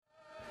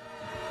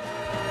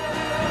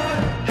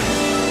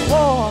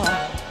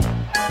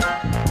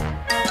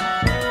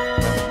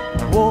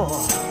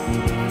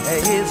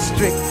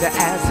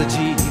as a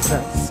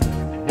Jesus.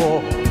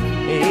 War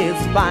is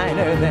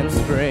finer than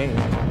spring.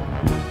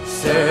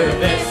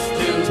 Service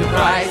to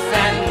Christ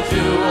and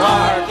to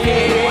our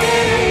King.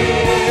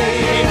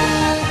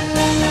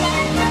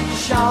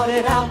 Shout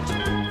it out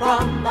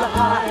from the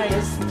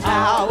highest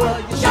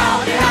tower.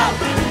 Shout it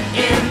out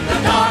in the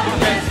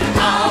darkest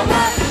hour.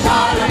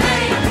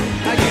 Hallelujah,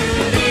 you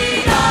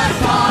lead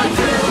us on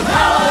to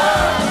power.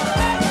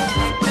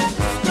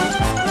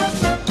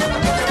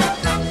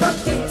 The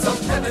gates of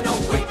heaven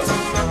await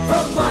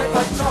from my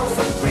patrols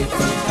of great.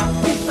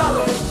 We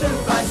follow his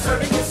through by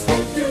serving his faith.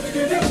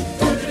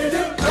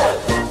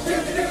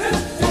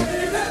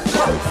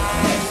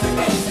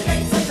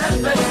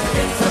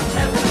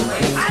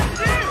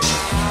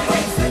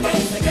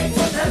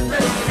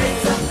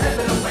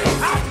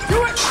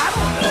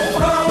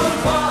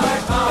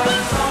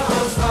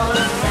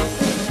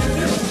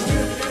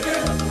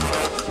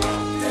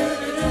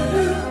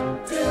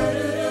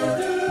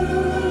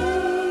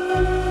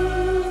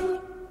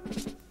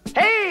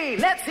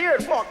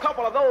 For a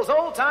couple of those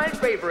old-time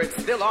favorites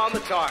still on the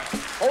charts.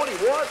 Holy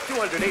Wars,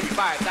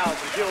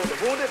 285,000 killed or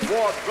wounded.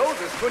 Wars of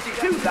Roses,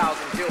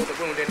 22,000 killed or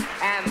wounded.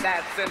 And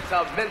that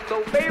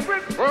sentimental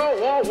favorite, World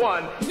War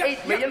I,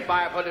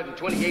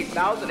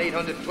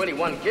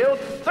 8,528,821 killed,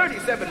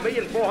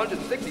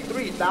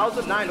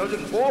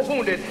 37,463,904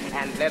 wounded.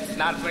 And let's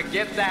not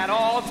forget that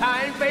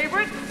all-time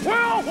favorite,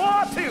 World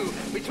War II,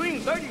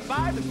 between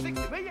 35 and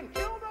 60 million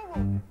killed.